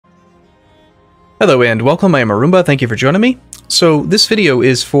Hello and welcome, I am Arumba, thank you for joining me. So this video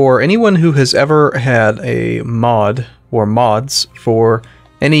is for anyone who has ever had a mod or mods for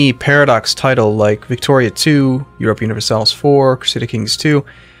any Paradox title like Victoria 2, Europa Universalis 4, Crusader Kings 2,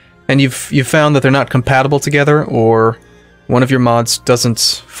 and you've found that they're not compatible together, or one of your mods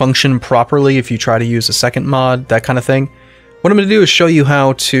doesn't function properly if you try to use a second mod, that kind of thing. What I'm going to do is show you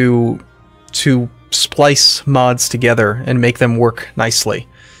how to splice mods together and make them work nicely.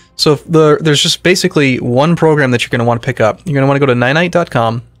 So there's just basically one program that you're going to want to pick up. You're going to want to go to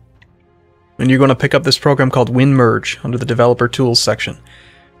ninite.com and you're going to pick up this program called WinMerge under the Developer Tools section.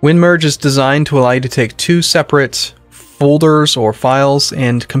 WinMerge is designed to allow you to take two separate folders or files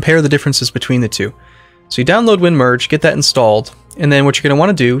and compare the differences between the two. So you download WinMerge, get that installed, and then what you're going to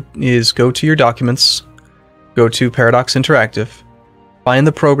want to do is go to your documents, go to Paradox Interactive, find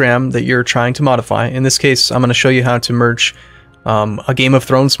the program that you're trying to modify. In this case, I'm going to show you how to merge a Game of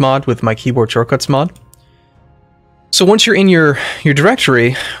Thrones mod with my keyboard shortcuts mod. So once you're in your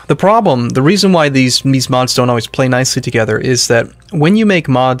directory, the reason why these mods don't always play nicely together is that when you make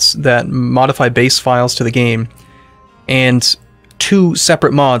mods that modify base files to the game, and two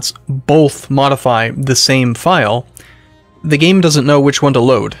separate mods both modify the same file, the game doesn't know which one to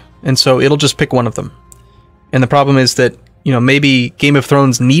load, and so it'll just pick one of them. And the problem is that, you know, maybe Game of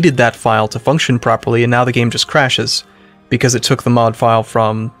Thrones needed that file to function properly, and now the game just crashes because it took the mod file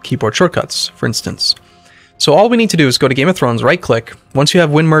from keyboard shortcuts, for instance. So all we need to do is go to Game of Thrones, right-click. Once you have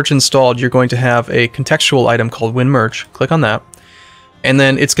WinMerge installed, you're going to have a contextual item called WinMerge. Click on that. And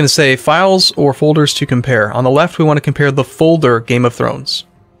then it's going to say Files or Folders to compare. On the left, we want to compare the folder Game of Thrones.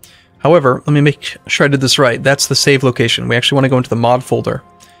 However, let me make sure I did this right. That's the save location. We actually want to go into the mod folder.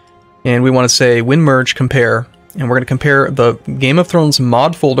 And we want to say WinMerge compare. And we're going to compare the Game of Thrones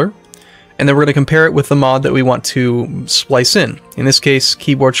mod folder. And then we're going to compare it with the mod that we want to splice in this case,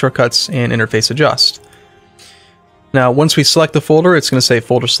 keyboard shortcuts and interface adjust. Now, once we select the folder, it's going to say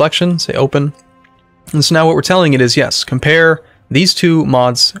folder selection, say open. And so now what we're telling it is, yes, compare these two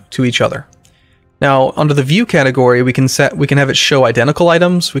mods to each other. Now, under the view category, we can have it show identical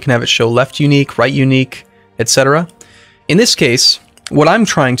items, we can have it show left unique, right unique, etc. In this case, what I'm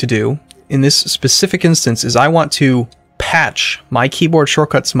trying to do in this specific instance is I want to patch my keyboard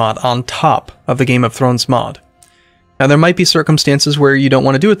shortcuts mod on top of the Game of Thrones mod. Now, there might be circumstances where you don't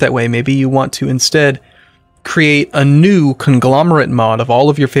want to do it that way. Maybe you want to instead create a new conglomerate mod of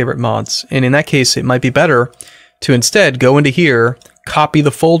all of your favorite mods. And in that case, it might be better to instead go into here, copy the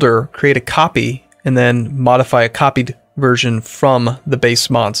folder, create a copy, and then modify a copied version from the base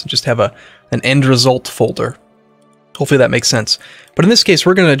mods and just have an end result folder. Hopefully that makes sense. But in this case,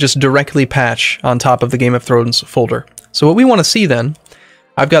 we're going to just directly patch on top of the Game of Thrones folder. So what we want to see then,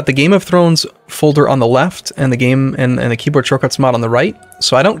 I've got the Game of Thrones folder on the left and the game and the keyboard shortcuts mod on the right.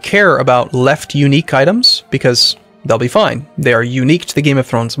 So I don't care about left unique items because they'll be fine. They are unique to the Game of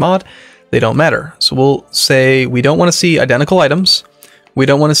Thrones mod. They don't matter. So we'll say we don't want to see identical items. We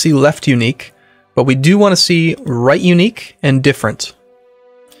don't want to see left unique, but we do want to see right unique and different.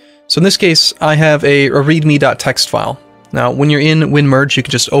 So in this case, I have a readme.txt file. Now, when you're in WinMerge, you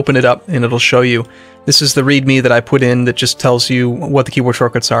can just open it up and it'll show you. This is the README that I put in that just tells you what the keyboard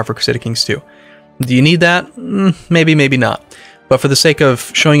shortcuts are for Crusader Kings 2. Do you need that? Maybe, maybe not. But for the sake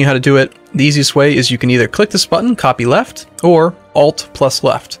of showing you how to do it, the easiest way is you can either click this button, copy left, or Alt plus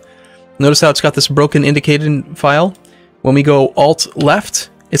left. Notice how it's got this broken indicated file? When we go Alt left,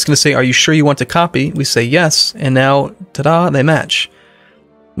 it's going to say, are you sure you want to copy? We say yes, and now, ta-da, they match,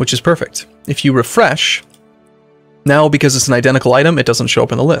 which is perfect. If you refresh, now because it's an identical item, it doesn't show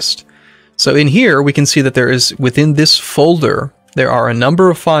up in the list. So in here, we can see that there is, within this folder, there are a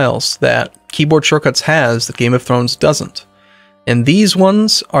number of files that Keyboard Shortcuts has that Game of Thrones doesn't. And these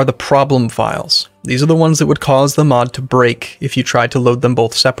ones are the problem files. These are the ones that would cause the mod to break if you tried to load them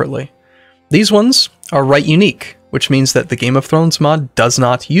both separately. These ones are right unique, which means that the Game of Thrones mod does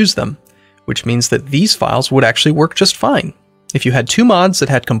not use them, which means that these files would actually work just fine. If you had two mods that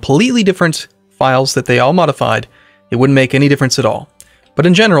had completely different files that they all modified, it wouldn't make any difference at all. But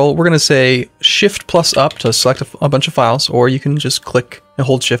in general, we're going to say Shift plus up to select a bunch of files, or you can just click and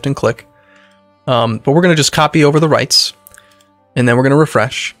hold Shift and click. But we're going to just copy over the rights, and then we're going to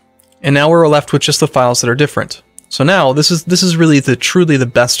refresh. And now we're left with just the files that are different. So now this is really truly the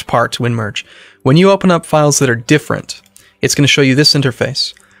best part to WinMerge. When you open up files that are different, it's going to show you this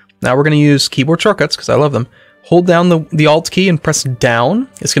interface. Now we're going to use keyboard shortcuts because I love them. Hold down the Alt key and press down.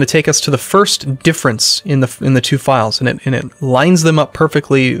 It's going to take us to the first difference in the two files, and it lines them up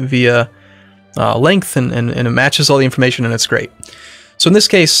perfectly via length, and it matches all the information, and it's great. So in this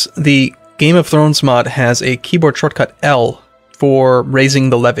case, the Game of Thrones mod has a keyboard shortcut L for raising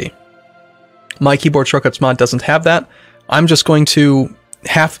the levy. My keyboard shortcuts mod doesn't have that. I'm just going to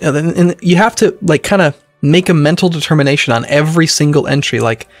and you have to like kind of make a mental determination on every single entry,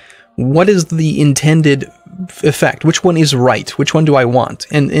 like what is the intended effect? Which one is right? Which one do I want?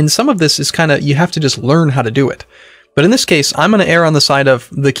 And some of this is kind of, you have to just learn how to do it. But in this case, I'm going to err on the side of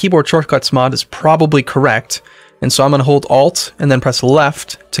the keyboard shortcuts mod is probably correct. And so I'm going to hold Alt and then press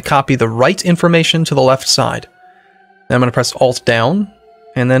left to copy the right information to the left side. Then I'm going to press Alt down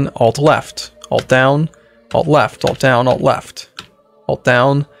and then Alt left, Alt down, Alt left, Alt down, Alt left, Alt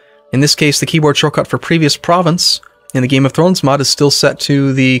down. In this case, the keyboard shortcut for previous province in the Game of Thrones mod is still set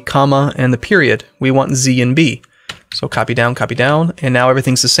to the comma and the period. We want Z and B. So copy down, and now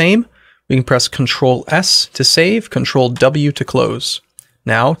everything's the same. We can press Control S to save, Control W to close.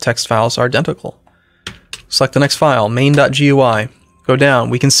 Now text files are identical. Select the next file, main.gui. Go down.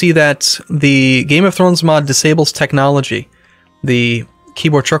 We can see that the Game of Thrones mod disables technology. The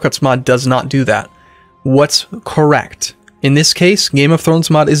keyboard shortcuts mod does not do that. What's correct? In this case, Game of Thrones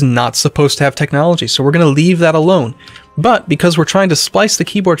mod is not supposed to have technology, so we're going to leave that alone. But because we're trying to splice the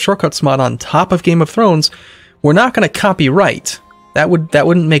keyboard shortcuts mod on top of Game of Thrones, we're not going to copy right. That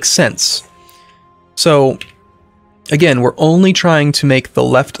wouldn't make sense. So again, we're only trying to make the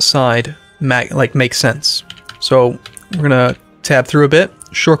left side make sense. So we're going to tab through a bit.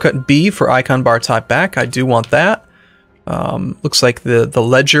 Shortcut B for icon bar type back. I do want that. Looks like the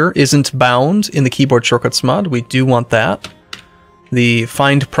ledger isn't bound in the keyboard shortcuts mod. We do want that. The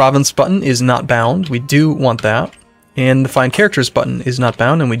find province button is not bound. We do want that. And the find characters button is not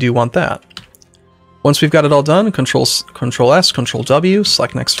bound, and we do want that. Once we've got it all done, Control S, Control W,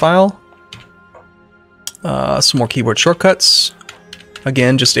 select next file. Some more keyboard shortcuts.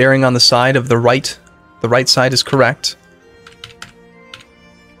 Again, just erring on the side of the right. The right side is correct.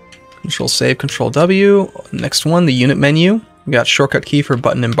 Control save, Control W. Next one, the unit menu. We got shortcut key for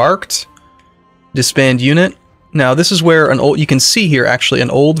button embarked. Disband unit. Now this is where you can see here actually an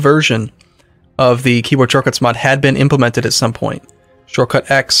old version of the keyboard shortcuts mod had been implemented at some point.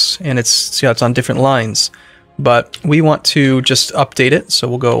 Shortcut X, and see how it's on different lines. But we want to just update it, so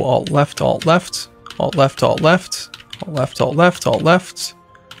we'll go Alt left, Alt left, Alt left, Alt left, Alt left, Alt left, Alt left,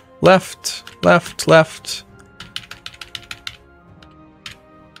 left, left, left.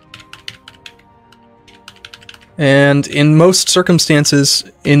 And in most circumstances,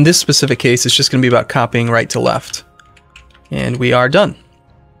 in this specific case, it's just going to be about copying right to left. And we are done.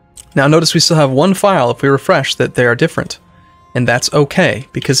 Now notice we still have one file, if we refresh, that they are different. And that's okay,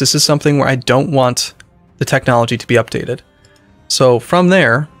 because this is something where I don't want the technology to be updated. So from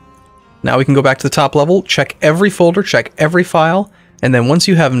there, now we can go back to the top level, check every folder, check every file, and then once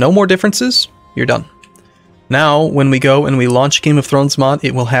you have no more differences, you're done. Now, when we go and we launch Game of Thrones mod,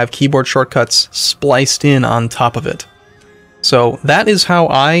 it will have keyboard shortcuts spliced in on top of it. So that is how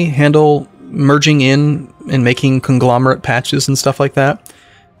I handle merging in and making conglomerate patches and stuff like that.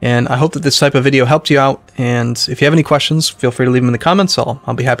 And I hope that this type of video helped you out. And if you have any questions, feel free to leave them in the comments.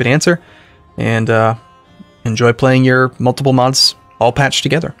 I'll be happy to answer. And enjoy playing your multiple mods all patched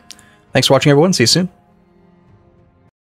together. Thanks for watching, everyone. See you soon.